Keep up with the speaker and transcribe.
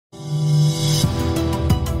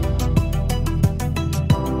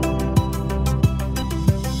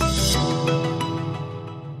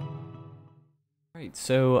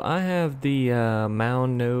So I have the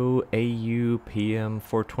Maono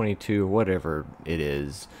AU-PM422, whatever it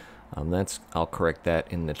is. I'll correct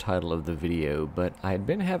that in the title of the video. But I had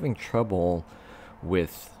been having trouble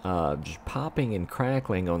with just popping and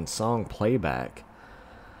crackling on song playback.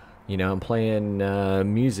 You know, I'm playing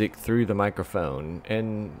music through the microphone,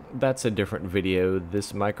 and that's a different video.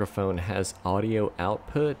 This microphone has audio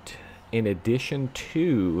output in addition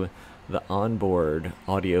to the onboard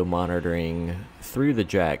audio monitoring through the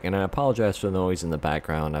jack. And I apologize for the noise in the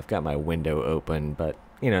background. I've got my window open, but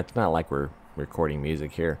you know, it's not like we're recording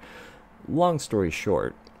music here. Long story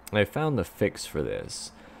short, I found the fix for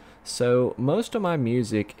this. So most of my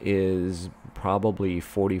music is probably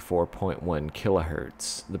 44.1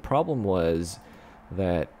 kilohertz. The problem was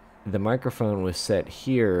that the microphone was set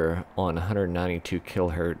here on 192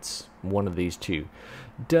 kilohertz. One of these two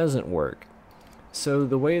doesn't work. So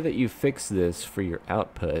the way that you fix this for your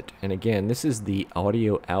output, and again, this is the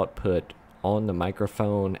audio output on the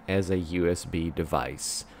microphone as a USB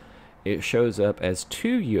device. It shows up as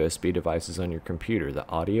two USB devices on your computer, the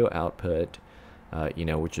audio output,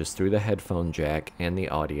 which is through the headphone jack, and the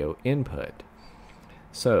audio input.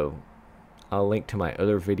 So I'll link to my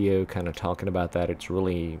other video kind of talking about that. It's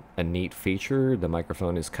really a neat feature. The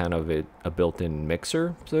microphone is kind of a built-in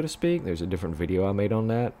mixer, so to speak. There's a different video I made on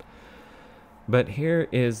that. But here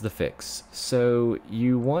is the fix. So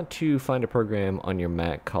you want to find a program on your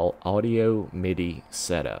Mac called Audio MIDI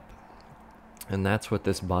Setup. And that's what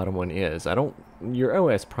this bottom one is. Your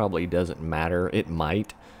OS probably doesn't matter. It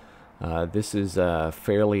might. This is a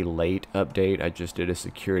fairly late update. I just did a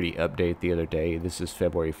security update the other day. This is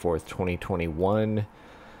February 4th, 2021.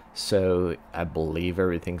 So I believe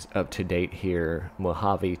everything's up to date here.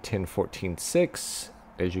 Mojave 10.14.6.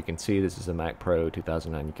 As you can see, this is a Mac Pro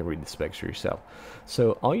 2009. You can read the specs for yourself.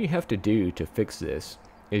 So all you have to do to fix this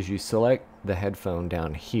is you select the headphone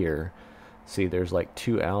down here. See, there's like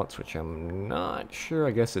two outs, which I'm not sure.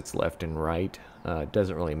 I guess it's left and right. It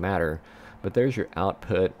doesn't really matter. But there's your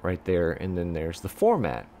output right there, and then there's the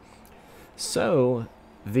format. So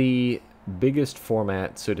the biggest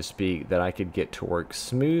format, so to speak, that I could get to work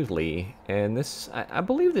smoothly, and this, I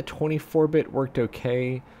believe the 24-bit worked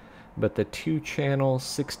okay, but the 2-channel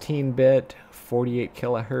 16-bit 48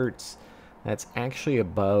 kilohertz, that's actually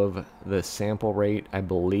above the sample rate, I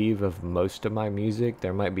believe, of most of my music.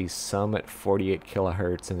 There might be some at 48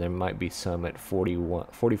 kilohertz, and there might be some at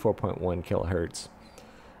 44.1 kilohertz.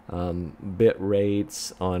 Bit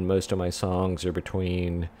rates on most of my songs are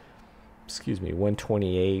between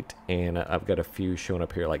 128, and I've got a few showing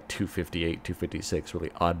up here like 258, 256,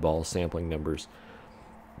 really oddball sampling numbers.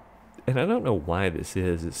 And I don't know why this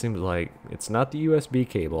is. It seems like it's not the USB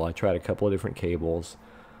cable. I tried a couple of different cables.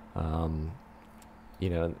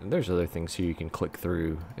 There's other things here you can click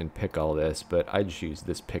through and pick all this, but I just use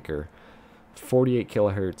this picker. 48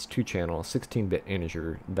 kilohertz, 2-channel, 16-bit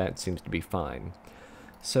integer. That seems to be fine.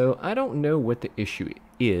 So I don't know what the issue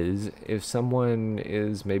is. If someone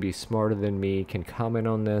is maybe smarter than me can comment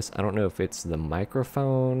on this. I don't know if it's the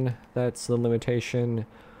microphone that's the limitation,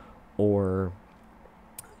 or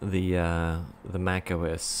the Mac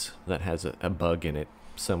OS that has a bug in it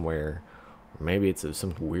somewhere. Or maybe it's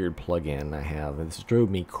some weird plugin I have. This drove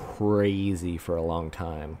me crazy for a long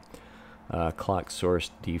time. Clock source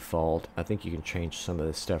default. I think you can change some of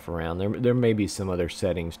this stuff around. There may be some other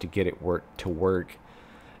settings to get it to work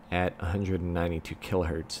at 192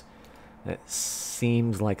 kilohertz. That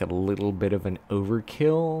seems like a little bit of an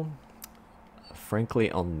overkill.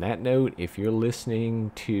 Frankly, on that note, if you're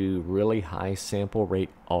listening to really high sample rate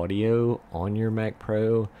audio on your Mac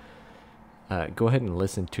Pro, go ahead and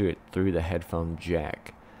listen to it through the headphone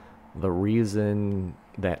jack. The reason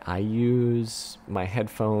that I use my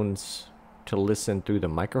headphones to listen through the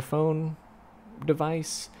microphone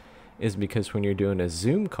device is because when you're doing a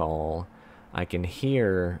Zoom call, I can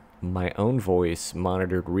hear my own voice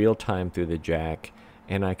monitored real time through the jack,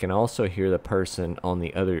 and I can also hear the person on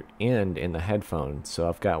the other end in the headphones. So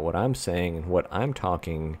I've got what I'm saying and what I'm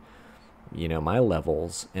talking, my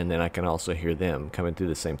levels, and then I can also hear them coming through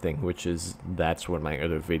the same thing, that's what my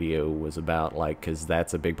other video was about, because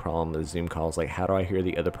that's a big problem with Zoom calls. Like, how do I hear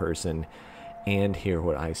the other person and hear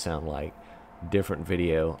what I sound like? Different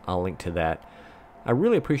video. I'll link to that. I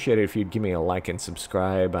really appreciate it if you'd give me a like and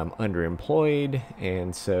subscribe. I'm underemployed,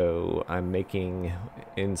 and so I'm making,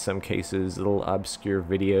 in some cases, little obscure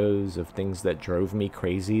videos of things that drove me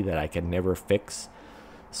crazy that I could never fix.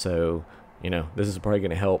 So, this is probably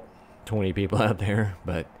going to help 20 people out there,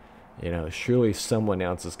 but, surely someone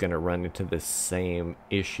else is going to run into this same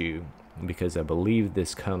issue, because I believe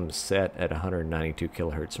this comes set at 192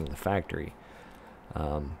 kilohertz from the factory.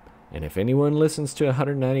 And if anyone listens to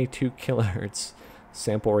 192 kilohertz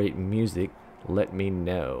sample rate music, let me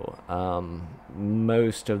know.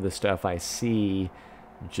 Most of the stuff I see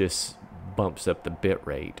just bumps up the bit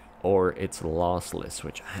rate, or it's lossless,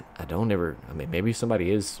 which I don't ever, I mean, maybe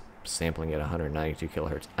somebody is sampling at 192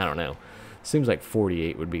 kilohertz. I don't know. Seems like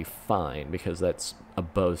 48 would be fine because that's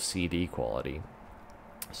above CD quality.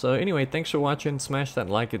 So anyway, thanks for watching. Smash that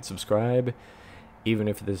like and subscribe. Even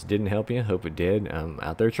if this didn't help you, hope it did. I'm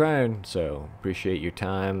out there trying, so appreciate your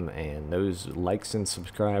time, and those likes and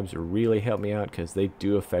subscribes really help me out because they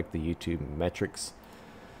do affect the YouTube metrics.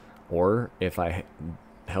 Or if I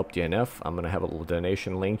helped you enough, I'm going to have a little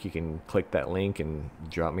donation link. You can click that link and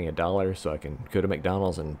drop me $1 so I can go to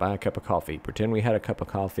McDonald's and buy a cup of coffee. Pretend we had a cup of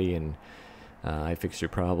coffee and I fixed your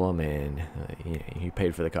problem and you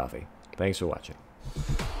paid for the coffee. Thanks for watching.